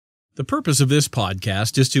The purpose of this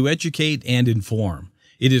podcast is to educate and inform.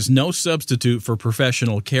 It is no substitute for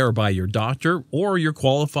professional care by your doctor or your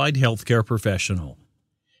qualified healthcare professional.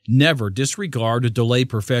 Never disregard or delay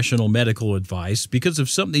professional medical advice because of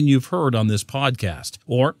something you've heard on this podcast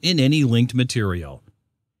or in any linked material.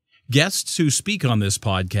 Guests who speak on this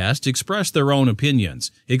podcast express their own opinions,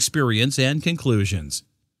 experience, and conclusions.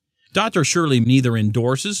 Dr. Shirley neither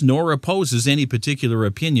endorses nor opposes any particular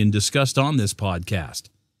opinion discussed on this podcast.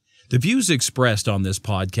 The views expressed on this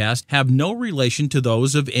podcast have no relation to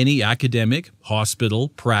those of any academic, hospital,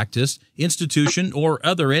 practice, institution, or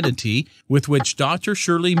other entity with which Dr.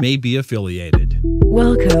 Shirley may be affiliated.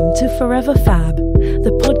 Welcome to Forever Fab,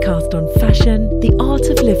 the podcast on fashion, the art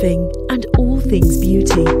of living, and all things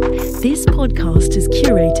beauty. This podcast is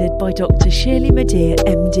curated by Dr. Shirley Madeir,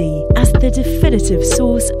 MD, as the definitive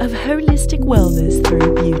source of holistic wellness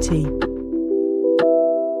through beauty.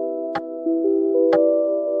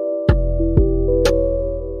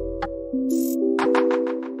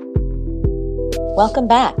 Welcome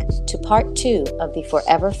back to part 2 of the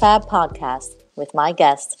Forever Fab podcast with my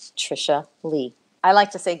guest, Tricia Lee. I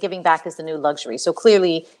like to say giving back is the new luxury. So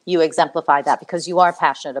clearly you exemplify that because you are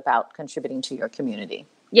passionate about contributing to your community.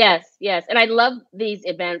 Yes. And I love these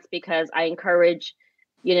events because I encourage,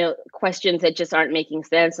 questions that just aren't making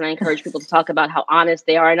sense. And I encourage people to talk about how honest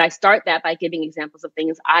they are. And I start that by giving examples of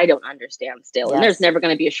things I don't understand still. Yes. And there's never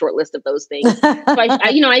going to be a short list of those things. So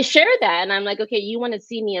I share that and I'm like, okay, you want to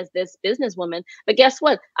see me as this businesswoman, but guess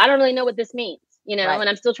what? I don't really know what this means, right. And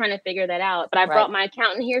I'm still trying to figure that out, but I brought my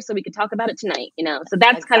accountant here so we could talk about it tonight, so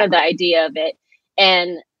that's kind of the idea of it.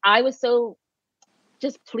 And I was so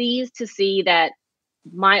just pleased to see that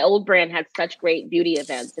my old brand had such great beauty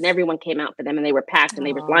events and everyone came out for them and they were packed and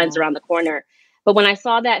there were lines around the corner. But when I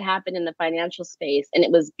saw that happen in the financial space and it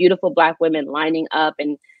was beautiful Black women lining up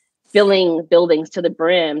and filling buildings to the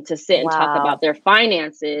brim to sit and talk about their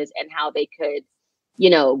finances and how they could,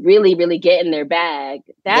 really, really get in their bag.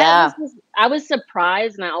 I was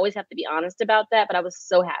surprised, and I always have to be honest about that, but I was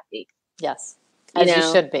so happy. Yes. As you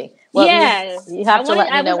should be. Well, you have to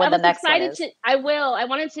let me know when the next one is. I will. I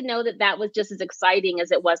wanted to know that was just as exciting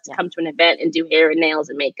as it was to come to an event and do hair and nails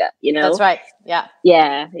and makeup, That's right. Yeah.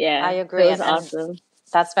 Yeah. I agree. It was awesome.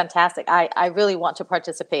 That's fantastic. I really want to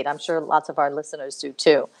participate. I'm sure lots of our listeners do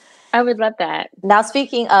too. I would love that. Now,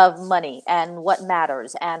 speaking of money and what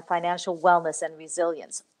matters and financial wellness and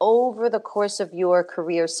resilience, over the course of your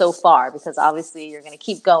career so far, because obviously you're going to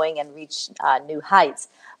keep going and reach new heights,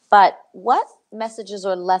 but what messages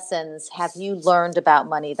or lessons have you learned about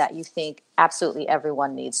money that you think absolutely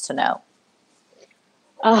everyone needs to know?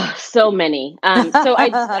 Oh, so many.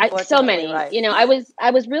 So many. Right.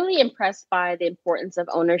 I was really impressed by the importance of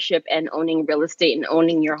ownership and owning real estate and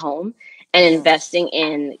owning your home and investing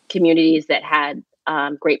in communities that had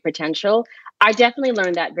great potential. I definitely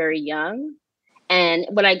learned that very young. And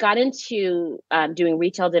when I got into doing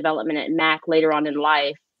retail development at MAC later on in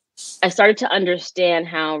life, I started to understand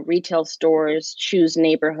how retail stores choose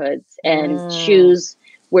neighborhoods and choose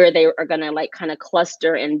where they are going to kind of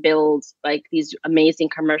cluster and build these amazing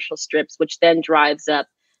commercial strips, which then drives up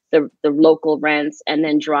the local rents and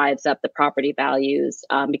then drives up the property values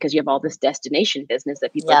because you have all this destination business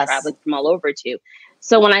that people are traveling from all over to.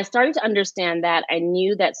 So when I started to understand that, I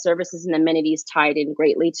knew that services and amenities tied in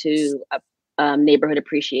greatly to neighborhood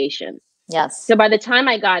appreciation. Yes. So by the time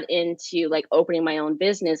I got into opening my own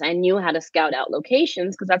business, I knew how to scout out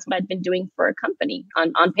locations because that's what I'd been doing for a company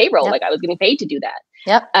on payroll. I was getting paid to do that.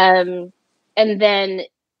 Yep. And then,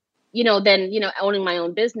 owning my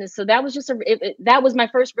own business. So that was just that was my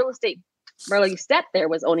first real estate really step there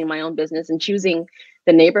was owning my own business and choosing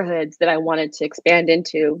the neighborhoods that I wanted to expand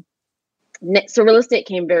into. So real estate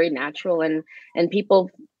came very natural and people,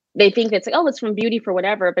 they think it's it's from beauty for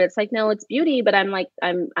whatever, but it's no, it's beauty. But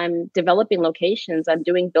I'm developing locations. I'm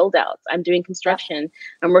doing build outs. I'm doing construction.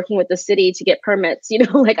 I'm working with the city to get permits.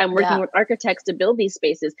 I'm working with architects to build these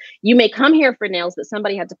spaces. You may come here for nails, but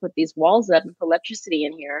somebody had to put these walls up and put electricity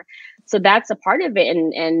in here. So that's a part of it.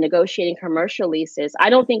 And negotiating commercial leases. I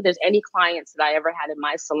don't think there's any clients that I ever had in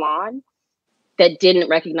my salon that didn't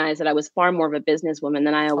recognize that I was far more of a businesswoman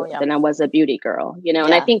than I was a beauty girl,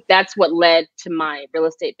 and I think that's what led to my real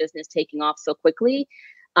estate business taking off so quickly.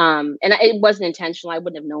 And it wasn't intentional. I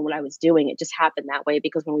wouldn't have known what I was doing. It just happened that way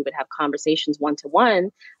because when we would have conversations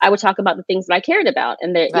one-to-one, I would talk about the things that I cared about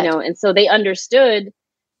and and so they understood,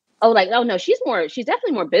 oh no, she's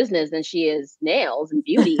definitely more business than she is nails and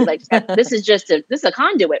beauty. This is a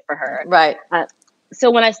conduit for her. Right. So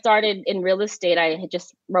when I started in real estate, I had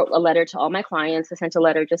just wrote a letter to all my clients. I sent a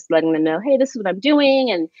letter just letting them know, hey, this is what I'm doing.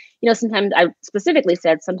 And, sometimes I specifically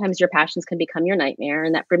said, sometimes your passions can become your nightmare.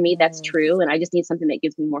 And that for me, that's true. And I just need something that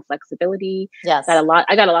gives me more flexibility. Yes. I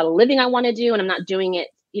got a lot of living I want to do, and I'm not doing it,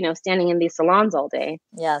 standing in these salons all day.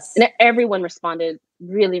 Yes. And everyone responded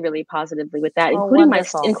really, really positively with that,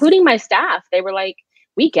 wonderful. including my staff. They were like,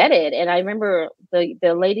 we get it. And I remember the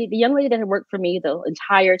young lady that had worked for me the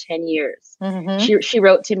entire 10 years. Mm-hmm. She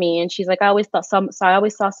wrote to me and she's like, I always saw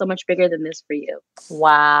so much bigger than this for you.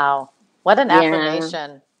 Wow. What an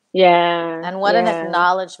affirmation. Yeah. And what an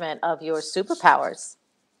acknowledgement of your superpowers.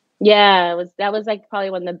 Yeah, that was like probably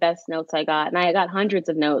one of the best notes I got. And I got hundreds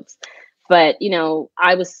of notes. But,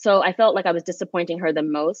 I felt like I was disappointing her the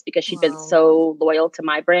most because she'd been so loyal to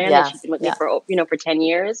my brand and she'd been with me for 10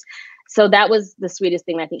 years. So that was the sweetest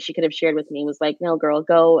thing I think she could have shared with me, was like, no, girl,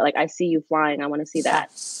 go. Like, I see you flying. I want to see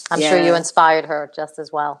that. I'm sure you inspired her just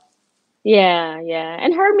as well. Yeah.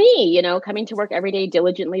 And me, coming to work every day,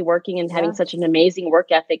 diligently working and having such an amazing work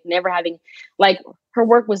ethic, never having, like, her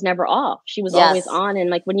work was never off. She was always on. And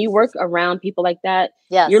like, when you work around people like that,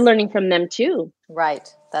 you're learning from them too.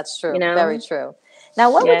 Right. That's true. Very true.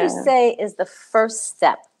 Now, what would you say is the first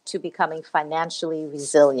step to becoming financially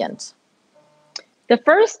resilient? The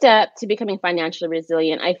first step to becoming financially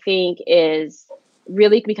resilient, I think, is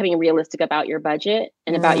really becoming realistic about your budget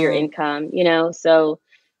and about your income, So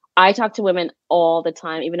I talk to women all the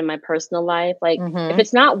time, even in my personal life. Like, if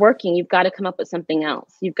it's not working, you've got to come up with something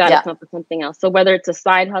else. So whether it's a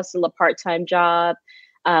side hustle, a part-time job,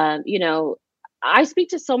 I speak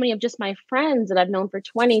to so many of just my friends that I've known for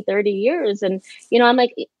 20, 30 years. And, I'm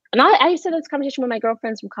like, and I said this conversation with my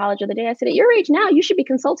girlfriends from college the other day. I said, at your age now, you should be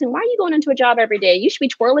consulting. Why are you going into a job every day? You should be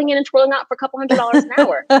twirling in and twirling out for $200 an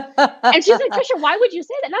hour. And she's like, Tricia, why would you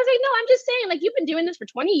say that? And I was like, no, I'm just saying, like, you've been doing this for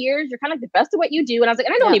 20 years. You're kind of like the best at what you do. And I was like,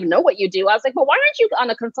 and I don't even know what you do. I was like, well, why aren't you on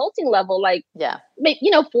a consulting level? Like, 4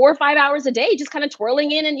 or 5 hours a day, just kind of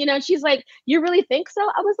twirling in. And, she's like, you really think so?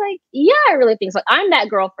 I was like, yeah, I really think so. I'm that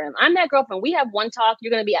girlfriend. We have one talk.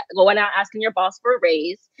 You're going to be going out asking your boss for a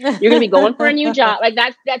raise. You're going to be going for a new job. Like,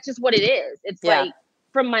 that's just what it is. It's like,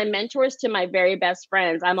 from my mentors to my very best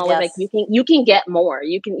friends, I'm always like, you can get more.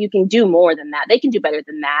 You can do more than that. They can do better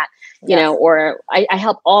than that, or I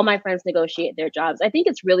help all my friends negotiate their jobs. I think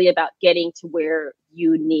it's really about getting to where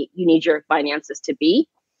you need your finances to be.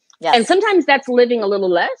 Yes. And sometimes that's living a little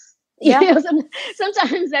less.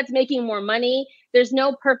 Sometimes that's making more money. There's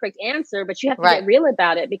no perfect answer, but you have to get real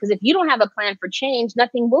about it, because if you don't have a plan for change,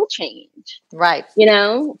 nothing will change. Right.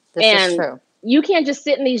 This is true. You can't just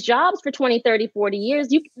sit in these jobs for 20, 30, 40 years.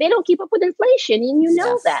 They don't keep up with inflation, and you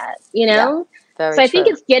know that, So I think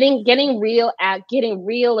it's getting real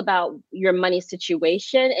about your money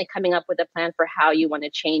situation and coming up with a plan for how you want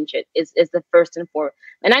to change it is the first and foremost.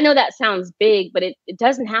 And I know that sounds big, but it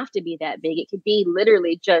doesn't have to be that big. It could be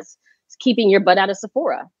literally just keeping your butt out of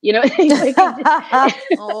Sephora,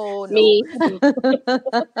 Oh, no. Me.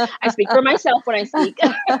 I speak for myself when I speak.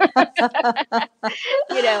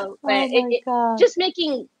 Just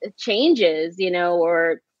making changes,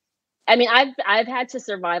 I've had to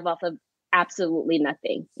survive off of absolutely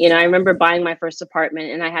nothing. I remember buying my first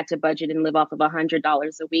apartment and I had to budget and live off of $100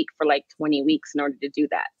 a week for like 20 weeks in order to do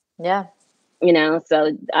that. Yeah.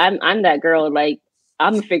 So I'm that girl, like,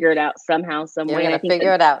 I'm gonna figure it out somehow, some way. You're gonna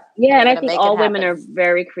figure it out. Yeah, and I think all women are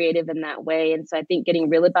very creative in that way. And so I think getting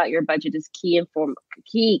real about your budget is key.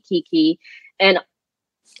 And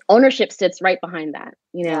ownership sits right behind that.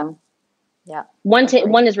 Yeah. One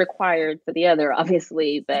is required for the other,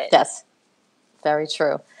 obviously, but yes, very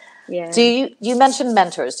true. Yeah. Do you mentioned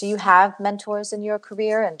mentors? Do you have mentors in your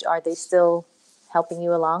career, and are they still helping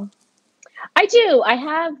you along? I do. I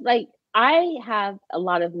have a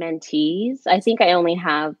lot of mentees. I think I only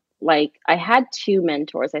have I had 2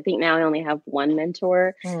 mentors. I think now I only have 1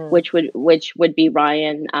 mentor, which would be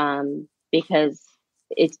Ryan, because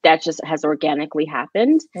that just has organically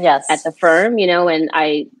happened at the firm, and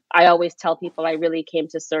I always tell people I really came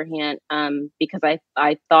to Sirhan because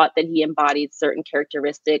I thought that he embodied certain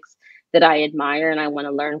characteristics that I admire and I want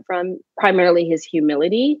to learn from, primarily his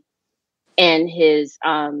humility and his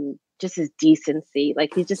just his decency.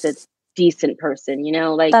 Like, he's just a decent person,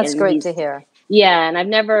 that's great to hear. Yeah. And I've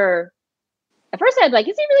never, at first I was like,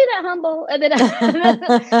 is he really that humble? And then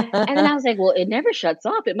I was like, well, it never shuts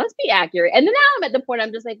off. It must be accurate. And then now I'm at the point,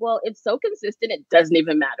 I'm just like, well, it's so consistent. It doesn't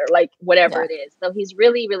even matter, like, whatever it is. So he's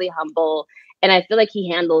really, really humble. And I feel like he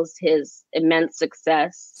handles his immense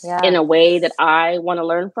success in a way that I want to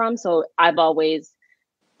learn from. So I've always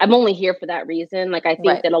I'm only here for that reason. Like, I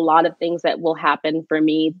think that a lot of things that will happen for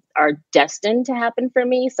me are destined to happen for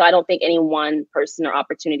me. So I don't think any one person or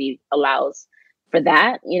opportunity allows for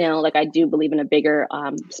that. Like, I do believe in a bigger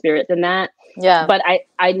spirit than that. Yeah. But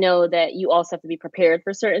I know that you also have to be prepared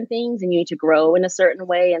for certain things, and you need to grow in a certain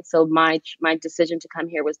way. And so my decision to come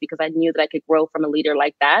here was because I knew that I could grow from a leader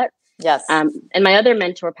like that. Yes. And my other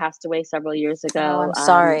mentor passed away several years ago. Oh, I'm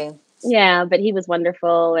sorry. Yeah, but he was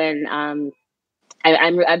wonderful. And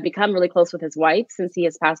I've become really close with his wife since he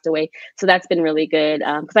has passed away. So that's been really good.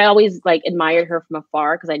 Because I always admired her from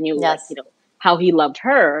afar, because I knew how he loved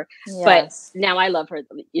her. Yes. But now I love her,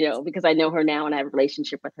 because I know her now and I have a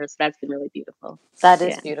relationship with her. So that's been really beautiful. That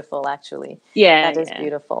is beautiful, actually. Yeah. That is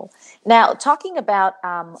beautiful. Now, talking about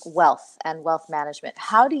wealth and wealth management,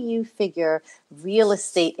 how do you figure real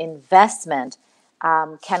estate investment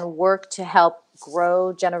can work to help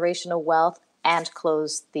grow generational wealth and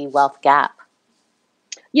close the wealth gap?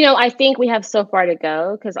 I think we have so far to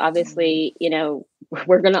go, because obviously,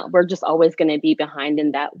 we're just always going to be behind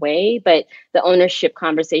in that way. But the ownership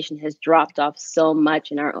conversation has dropped off so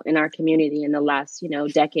much in our community in the last,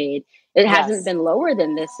 decade. It hasn't been lower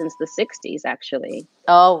than this since the 60s, actually.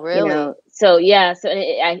 Oh, really? So yeah. So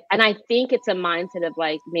I think it's a mindset of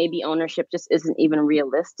maybe ownership just isn't even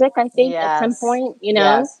realistic. I think at some point,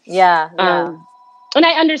 Yes. Yeah. And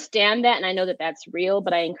I understand that, and I know that that's real,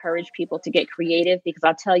 but I encourage people to get creative, because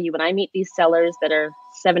I'll tell you, when I meet these sellers that are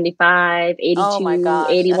 75, 82, oh my gosh.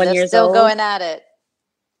 81 and years still old. going at it.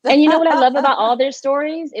 And you know what I love about all their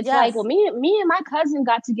stories? It's Yes. well, me and my cousin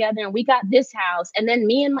got together and we got this house, and then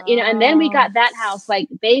me and and then we got that house.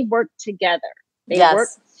 They worked together. They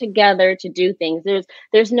worked together to do things.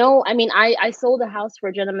 There's no, I sold a house for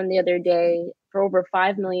a gentleman the other day for over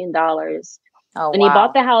 $5 million. Oh, and he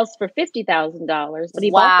bought the house for $50,000, but he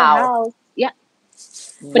bought the house. Yeah.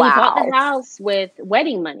 But he bought the house with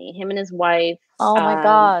wedding money. Him and his wife. Oh my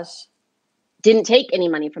gosh. Didn't take any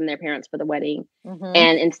money from their parents for the wedding,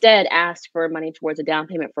 and instead asked for money towards a down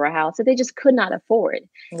payment for a house that they just could not afford.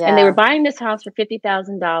 Yeah. And they were buying this house for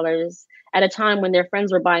 $50,000 at a time when their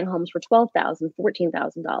friends were buying homes for $12,000,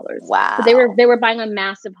 $14,000. Wow. So they were buying a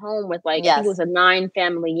massive home with I think it was a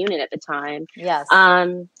 9-family unit at the time. Yes.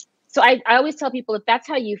 So I always tell people, if that's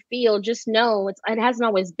how you feel, just know it hasn't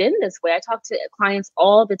always been this way. I talk to clients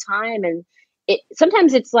all the time, and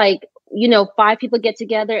sometimes it's 5 people get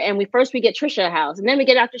together, and we get Tricia a house, and then we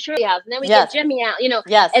get Dr. Shirley a house, and then we get Jimmy out,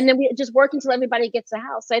 and then we just work until everybody gets a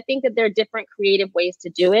house. So I think that there are different creative ways to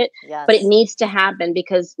do it, but it needs to happen,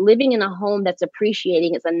 because living in a home that's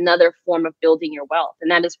appreciating is another form of building your wealth. And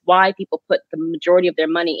that is why people put the majority of their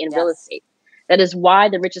money in real estate. That is why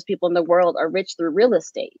the richest people in the world are rich through real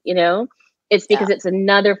estate. It's because it's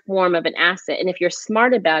another form of an asset. And if you're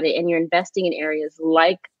smart about it and you're investing in areas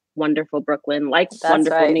like wonderful Brooklyn,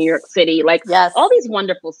 wonderful New York City, all these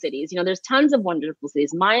wonderful cities, there's tons of wonderful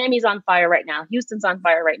cities. Miami's on fire right now. Houston's on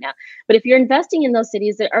fire right now. But if you're investing in those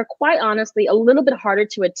cities that are quite honestly a little bit harder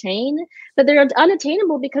to attain, but they're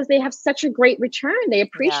unattainable because they have such a great return. They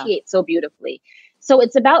appreciate so beautifully. So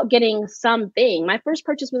it's about getting something. My first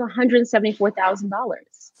purchase was $174,000.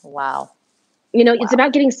 Wow. It's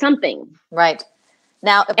about getting something. Right.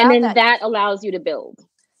 Now, and then that allows you to build.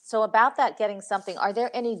 So about that getting something, are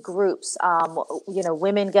there any groups,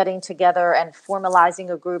 women getting together and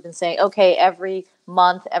formalizing a group and saying, okay, every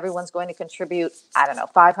month, everyone's going to contribute, I don't know,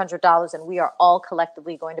 $500, and we are all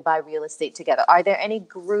collectively going to buy real estate together? Are there any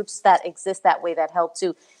groups that exist that way that help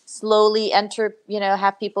to slowly enter,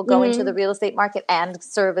 have people go into the real estate market and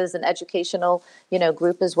serve as an educational,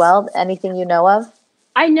 group as well? Anything you know of?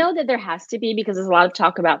 I know that there has to be, because there's a lot of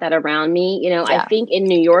talk about that around me. I think in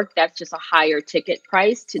New York, that's just a higher ticket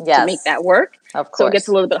price to make that work. Of course. So it gets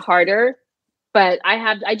a little bit harder. But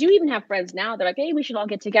I do even have friends now that are like, hey, we should all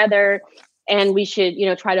get together and we should,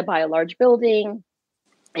 try to buy a large building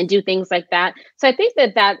and do things like that. So I think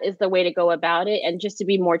that is the way to go about it. And just to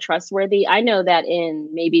be more trustworthy, I know that in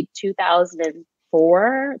maybe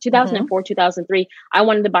 2004, 2003, I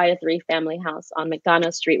wanted to buy a 3-family house on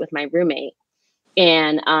McDonough Street with my roommate.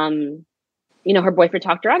 And, her boyfriend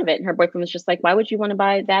talked her out of it. And her boyfriend was just like, why would you want to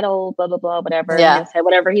buy that old blah, blah, blah, whatever. Yeah. And he said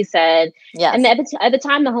whatever he said. Yes. And at the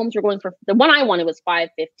time, the homes were going for, the one I wanted was $550.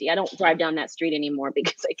 I don't drive down that street anymore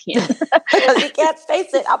because I can't. Because you can't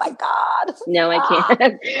face it. Oh my God. No, I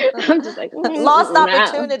can't. I'm just like, lost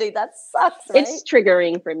opportunity. That sucks, right? It's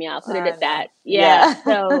triggering for me. I'll put it at that. Yeah.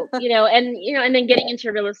 So, and then getting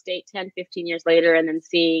into real estate 10, 15 years later, and then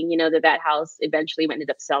seeing, that house eventually ended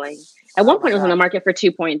up selling. At one point it was on the market for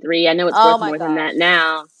 2.3. I know it's worth more than that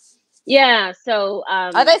now. Yeah. So,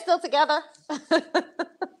 are they still together? What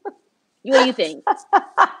do you think?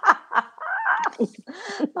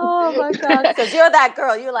 Oh my gosh. Because you're that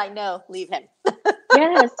girl. You're like, no, leave him.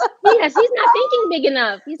 Yes. Yes. He's not thinking big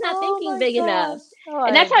enough. He's not Oh thinking my big enough. gosh. Oh,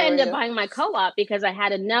 And I that's how I adore ended up you. buying my co-op, because I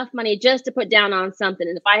had enough money just to put down on something.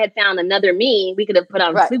 And if I had found another me, we could have put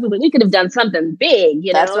on, Right. we could have done something big,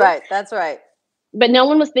 you That's know? right. That's right. But no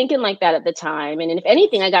one was thinking like that at the time. And if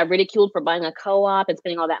anything, I got ridiculed for buying a co-op and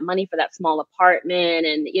spending all that money for that small apartment.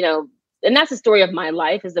 And, you know, and that's the story of my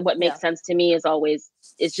life, is that what makes sense to me is always,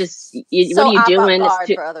 it's just, So what are you doing?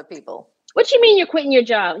 It's for other people. What you mean you're quitting your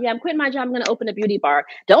job? Yeah, I'm quitting my job. I'm going to open a beauty bar.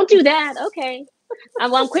 Don't do that. Okay.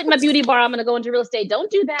 Well, I'm quitting my beauty bar. I'm going to go into real estate.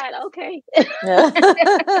 Don't do that. Okay.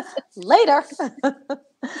 Later.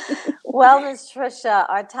 Well, Ms. Tricia,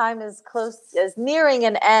 our time is nearing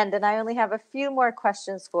an end, and I only have a few more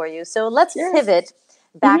questions for you. So let's pivot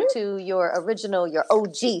back to your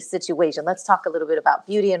OG situation. Let's talk a little bit about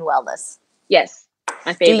beauty and wellness. Yes.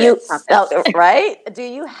 My favorite topic. Right? Do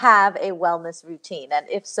you have a wellness routine? And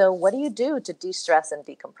if so, what do you do to de-stress and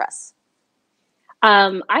decompress?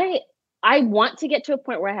 I want to get to a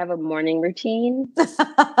point where I have a morning routine.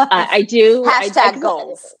 I do. Hashtag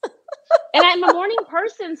goals. And I'm a morning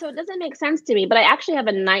person, so it doesn't make sense to me. But I actually have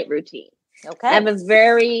a night routine. Okay. I have a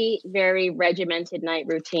very, very regimented night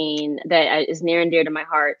routine that is near and dear to my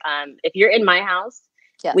heart. If you're in my house,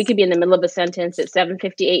 we could be in the middle of a sentence at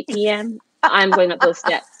 7:58 p.m. I'm going up those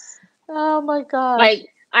steps. Oh my God. Like,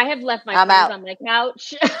 I have left my friends on my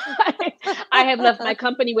couch. I have left my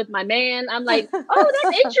company with my man. I'm like, oh,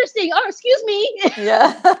 that's interesting. Oh, excuse me.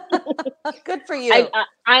 Yeah. Good for you.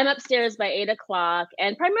 I'm upstairs by 8:00,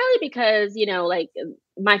 and primarily because, you know, like,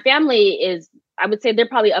 my family is, I would say they're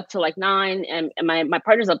probably up till like 9, and my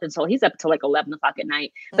partner's he's up till like 11 o'clock at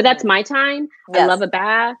night. But that's my time. I love a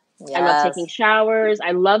bath. Yes. I love taking showers.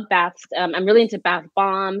 I love baths. I'm really into bath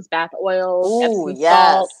bombs, bath oils, Epsom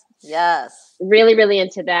salt. Yes. Really, really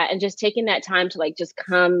into that. And just taking that time to like just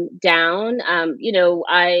come down. You know,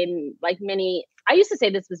 I'm like I used to say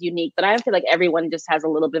this was unique, but I feel like everyone just has a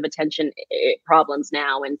little bit of attention problems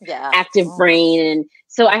now, and active brain. And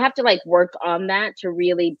so I have to like work on that to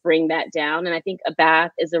really bring that down. And I think a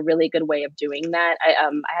bath is a really good way of doing that. I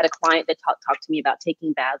had a client that talked to me about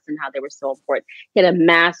taking baths and how they were so important. He had a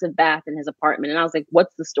massive bath in his apartment. And I was like,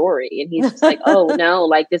 what's the story? And he's just like, oh no,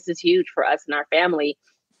 like this is huge for us and our family.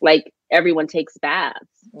 Like everyone takes baths.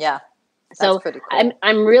 Yeah. So pretty cool.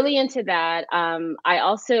 I'm really into that. I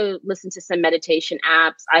also listen to some meditation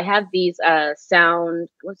apps. I have these I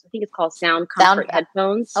think it's called sound comfort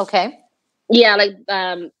headphones. Okay. Yeah, like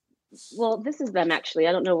well, this is them actually.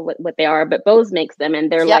 I don't know what they are, but Bose makes them,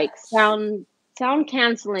 and they're like sound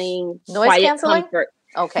canceling, quiet comfort.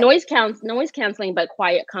 Okay. Noise canceling, but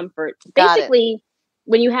quiet comfort. Basically,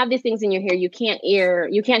 when you have these things in your ear, you can't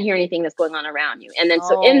hear anything that's going on around you. And then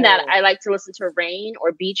so in that, I like to listen to rain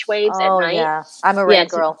or beach waves at night. Yeah, I'm a rain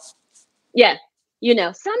girl. You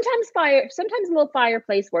know, sometimes a little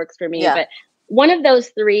fireplace works for me. But one of those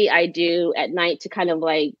three I do at night to kind of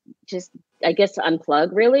like just, I guess, to unplug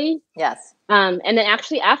really. Yes. And then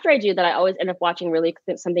actually after I do that, I always end up watching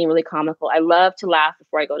something really comical. I love to laugh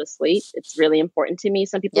before I go to sleep. It's really important to me.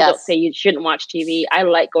 Some people don't say you shouldn't watch TV. I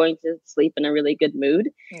like going to sleep in a really good mood.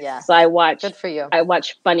 Yeah. So good for you. I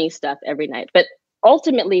watch funny stuff every night. But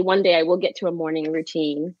ultimately, one day I will get to a morning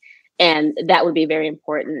routine, and that would be very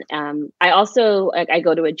important. I also, I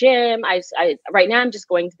go to a gym. I right now I'm just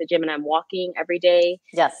going to the gym and I'm walking every day.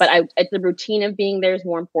 Yes. But the routine of being there is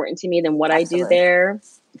more important to me than what I do there.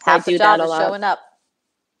 So I do that a lot. Showing up.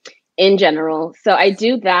 In general. So I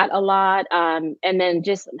do that a lot. And then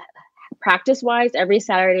just practice wise, every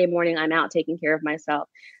Saturday morning I'm out taking care of myself.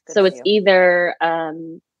 So it's either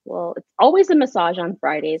it's always a massage on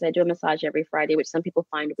Fridays. I do a massage every Friday, which some people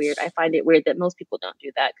find weird. I find it weird that most people don't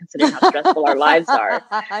do that, considering how stressful our lives are.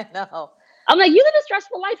 I know. I'm like, you live a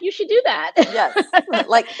stressful life. You should do that. Yes.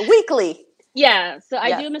 Like weekly. Yeah. So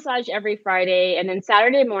I do a massage every Friday. And then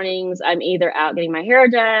Saturday mornings, I'm either out getting my hair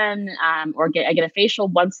done or I get a facial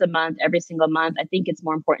once a month, every single month. I think it's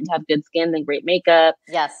more important to have good skin than great makeup.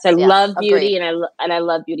 Yes. So I love beauty and I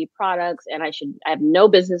love beauty products. And I have no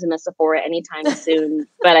business in a Sephora anytime soon,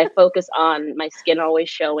 but I focus on my skin always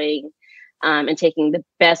showing and taking the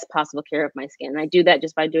best possible care of my skin. And I do that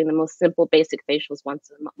just by doing the most simple, basic facials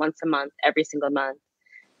once a month, every single month.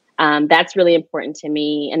 That's really important to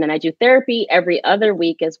me. And then I do therapy every other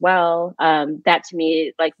week as well. That to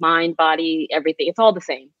me, like mind, body, everything, it's all the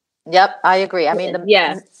same. Yep, I agree. I mean,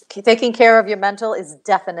 taking care of your mental is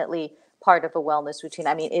definitely part of a wellness routine.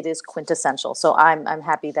 I mean, it is quintessential. So I'm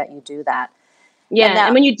happy that you do that. Yeah.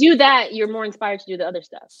 And when you do that, you're more inspired to do the other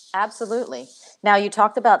stuff. Absolutely. Now you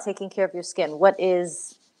talked about taking care of your skin. What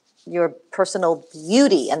is your personal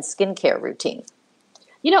beauty and skincare routine?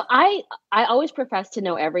 You know, I always professed to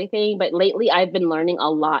know everything, but lately I've been learning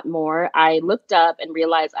a lot more. I looked up and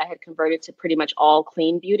realized I had converted to pretty much all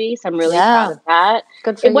clean beauty. So I'm really proud of that.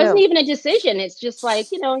 Good for It wasn't you. even a decision. It's just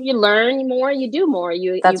like, you know, you learn more, you do more,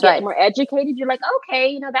 you That's get right. more educated. You're like, okay,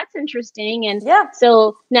 you know, that's interesting. And Yeah.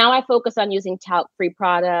 so now I focus on using talc-free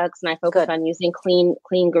products, and I focus Good. on using clean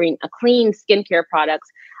skincare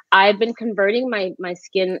products. I've been converting my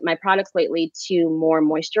products lately to more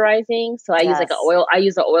moisturizing. So I use like Yes. I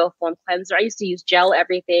use an oil foam cleanser. I used to use gel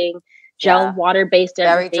everything, Yeah. water-based Very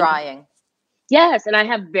everything. drying. Yes, and I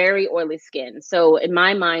have very oily skin. So in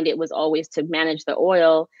my mind, it was always to manage the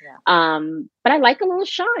oil. Yeah. But I like a little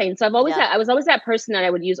shine. So Yeah. I was always that person that I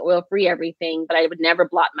would use oil-free everything, but I would never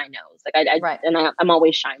blot my nose. Like Right. I'm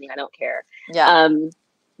always shining. I don't care. Yeah.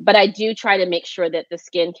 But I do try to make sure that the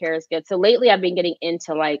skincare is good. So lately I've been getting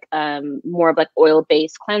into like more of like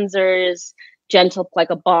oil-based cleansers, gentle, like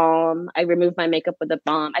a balm. I remove my makeup with a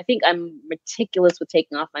balm. I think I'm meticulous with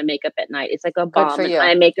taking off my makeup at night. It's like a Good balm, for an you.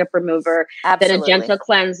 eye makeup remover, then a Absolutely. gentle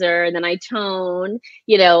cleanser, and then I tone.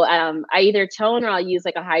 You know, I either tone or I'll use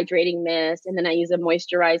like a hydrating mist, and then I use a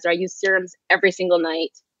moisturizer. I use serums every single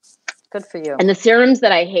night. Good for you. And the serums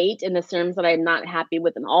that I hate and the serums that I'm not happy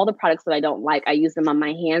with and all the products that I don't like, I use them on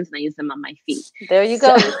my hands and I use them on my feet. There you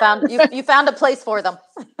go. You found a place for them.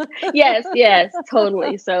 Yes,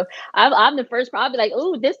 totally. So I'm the first. I'll be like,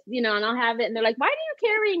 oh, this, you know, and I'll have it, and they're like, why are you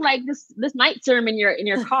carrying like this night serum in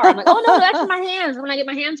your car? I'm like, oh no, that's in my hands. When I get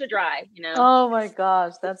my hands are dry, you know. Oh my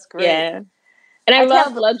gosh, that's great. Yeah, and I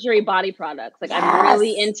love luxury body products. Like I'm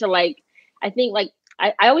really into like, I think like.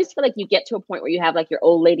 I always feel like you get to a point where you have like your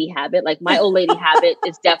old lady habit. Like my old lady habit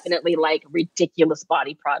is definitely like ridiculous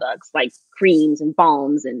body products, like creams and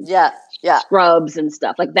balms and scrubs and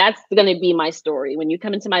stuff. Like that's going to be my story. When you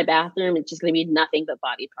come into my bathroom, it's just going to be nothing but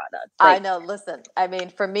body products. Like, I know. Listen, I mean,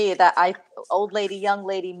 for me, old lady, young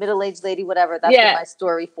lady, middle-aged lady, whatever, that's been my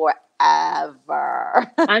story forever. I've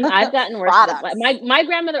gotten worse. Like my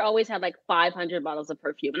grandmother always had like 500 bottles of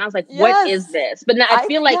perfume, and I was like, "What is this?" But now I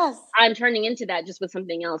feel like I'm turning into that just with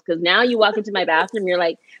something else. Because now you walk into my bathroom, you're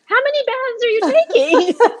like, "How many baths are you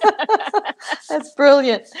taking?" That's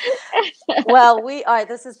brilliant. Well,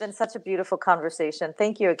 this has been such a beautiful conversation.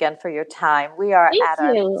 Thank you again for your time. We are at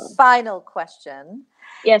our final question.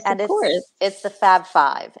 Yes, of course. It's the Fab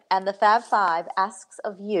Five. And the Fab Five asks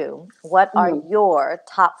of you, what are your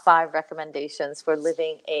top 5 recommendations for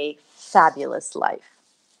living a fabulous life?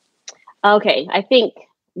 Okay. I think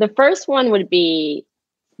the first one would be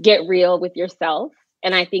get real with yourself.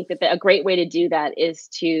 And I think that a great way to do that is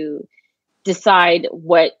to decide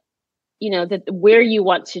what, you know, where you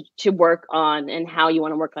want to work on and how you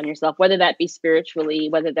want to work on yourself, whether that be spiritually,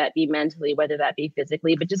 whether that be mentally, whether that be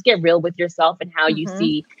physically, but just get real with yourself and how you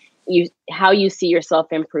see yourself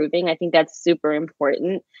improving. I think that's super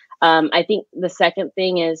important. I think the second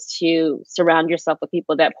thing is to surround yourself with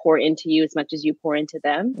people that pour into you as much as you pour into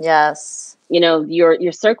them. Yes. You know,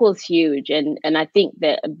 your circle is huge. And I think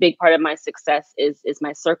that a big part of my success is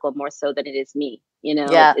my circle more so than it is me. You know,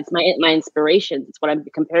 it's my inspirations. It's what I'm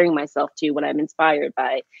comparing myself to, what I'm inspired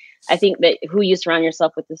by. I think that who you surround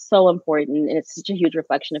yourself with is so important, and it's such a huge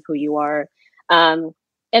reflection of who you are. And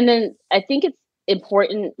then I think it's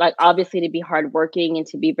important, like obviously, to be hardworking and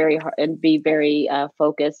to be very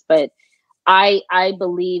focused. But I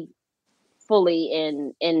believe fully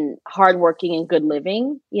in hardworking and good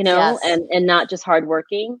living, you know, and not just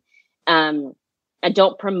hardworking. I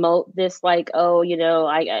don't promote this like, oh, you know,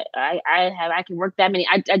 I can work that many.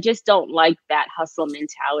 I just don't like that hustle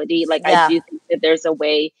mentality. Like I do think that there's a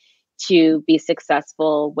way to be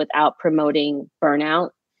successful without promoting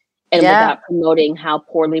burnout and without promoting how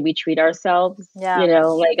poorly we treat ourselves. You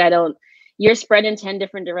know, like you're spread in 10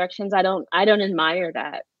 different directions. I don't admire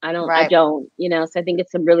that. I don't, you know, so I think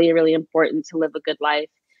it's really, really important to live a good life.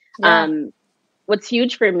 What's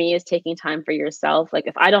huge for me is taking time for yourself. Like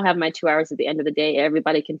if I don't have my 2 hours at the end of the day,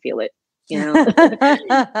 everybody can feel it. You know,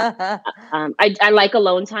 I like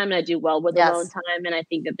alone time, and I do well with alone time. And I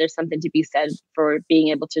think that there's something to be said for being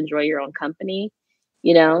able to enjoy your own company.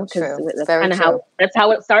 You know, because that's kind of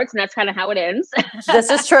how it starts, and that's kind of how it ends. This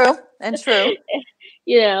is true and true.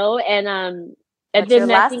 You know, and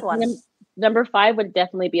then I think number 5 would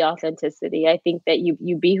definitely be authenticity. I think that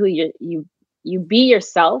you be who you be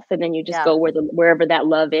yourself, and then you just go wherever that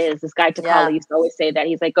love is. This guy Takala used to always say that.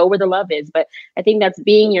 He's like, go where the love is. But I think that's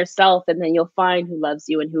being yourself, and then you'll find who loves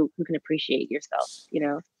you and who can appreciate yourself, you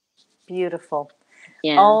know? Beautiful.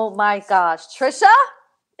 Yeah. Oh my gosh. Tricia?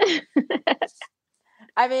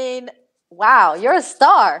 I mean, wow, you're a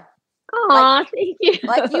star. Aw, thank you.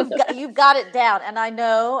 Like you've got it down. And I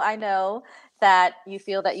know that you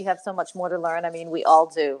feel that you have so much more to learn. I mean, we all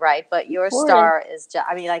do, right? But your star is just,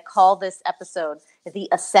 I mean, I call this episode the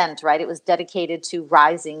ascent, right? It was dedicated to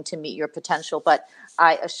rising to meet your potential. But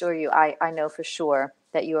I assure you, I know for sure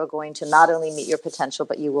that you are going to not only meet your potential,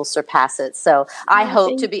 but you will surpass it. So I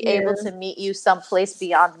hope to be able to meet you someplace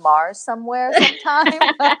beyond Mars somewhere sometime.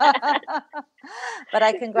 But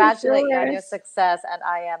I congratulate you on your success. And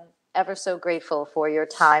I am ever so grateful for your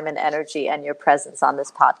time and energy and your presence on this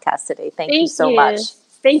podcast today. Thank you so much.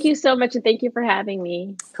 Thank you so much. And thank you for having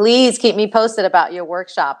me. Please keep me posted about your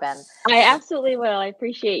workshop. And I absolutely will. I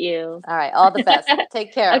appreciate you. All right. All the best.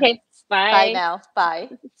 Take care. Okay. Bye. Bye now. Bye.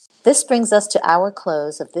 This brings us to our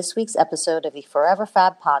close of this week's episode of the Forever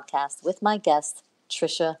Fab podcast with my guest,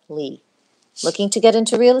 Tricia Lee. Looking to get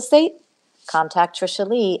into real estate? Contact Tricia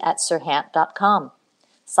Lee at sirhant.com.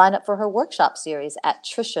 Sign up for her workshop series at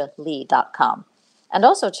tricialee.com. And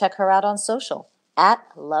also check her out on social at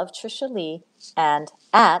Love Tricia Lee and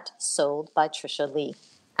at Sold by Tricia Lee.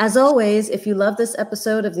 As always, if you love this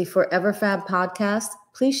episode of the Forever Fab podcast,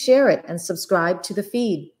 please share it and subscribe to the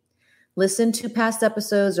feed. Listen to past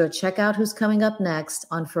episodes or check out who's coming up next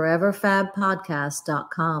on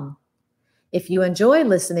foreverfabpodcast.com. If you enjoy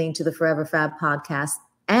listening to the Forever Fab podcast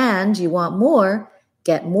and you want more,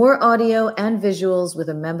 get more audio and visuals with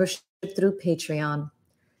a membership through Patreon.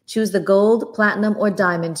 Choose the gold, platinum, or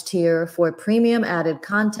diamond tier for premium added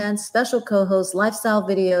content, special co-hosts, lifestyle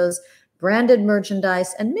videos, branded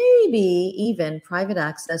merchandise, and maybe even private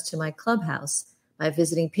access to my clubhouse by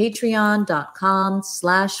visiting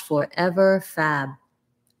patreon.com/foreverfab.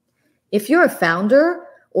 If you're a founder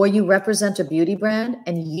or you represent a beauty brand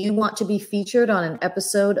and you want to be featured on an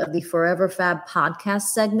episode of the Forever Fab podcast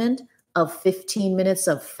segment of 15 minutes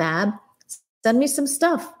of fab, send me some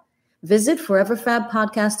stuff. Visit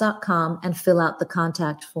foreverfabpodcast.com and fill out the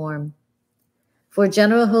contact form. For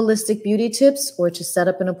general holistic beauty tips or to set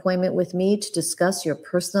up an appointment with me to discuss your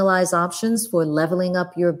personalized options for leveling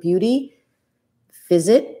up your beauty,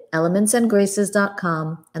 visit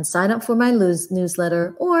elementsandgraces.com and sign up for my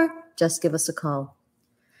newsletter or just give us a call.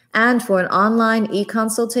 And for an online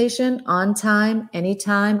e-consultation on time,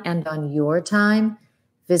 anytime, and on your time,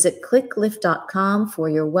 visit clicklift.com for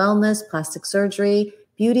your wellness, plastic surgery,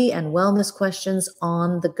 beauty, and wellness questions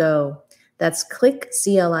on the go. That's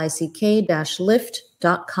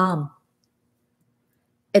click-lift.com.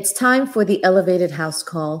 It's time for the elevated house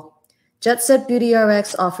call. Jet Set Beauty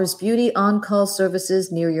RX offers beauty on-call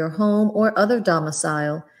services near your home or other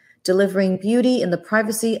domicile, delivering beauty in the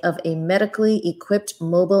privacy of a medically equipped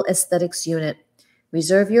mobile aesthetics unit.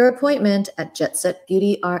 Reserve your appointment at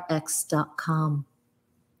jetsetbeautyrx.com.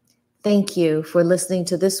 Thank you for listening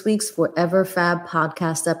to this week's Forever Fab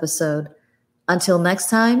podcast episode. Until next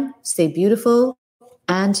time, stay beautiful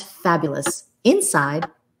and fabulous inside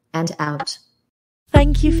and out.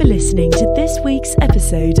 Thank you for listening to this week's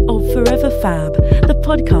episode of Forever Fab, the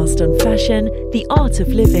podcast on fashion, the art of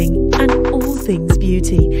living, and all things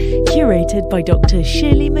beauty, curated by Dr.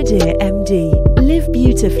 Shirley Madeir, MD. Live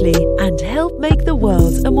beautifully and help make the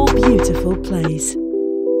world a more beautiful place.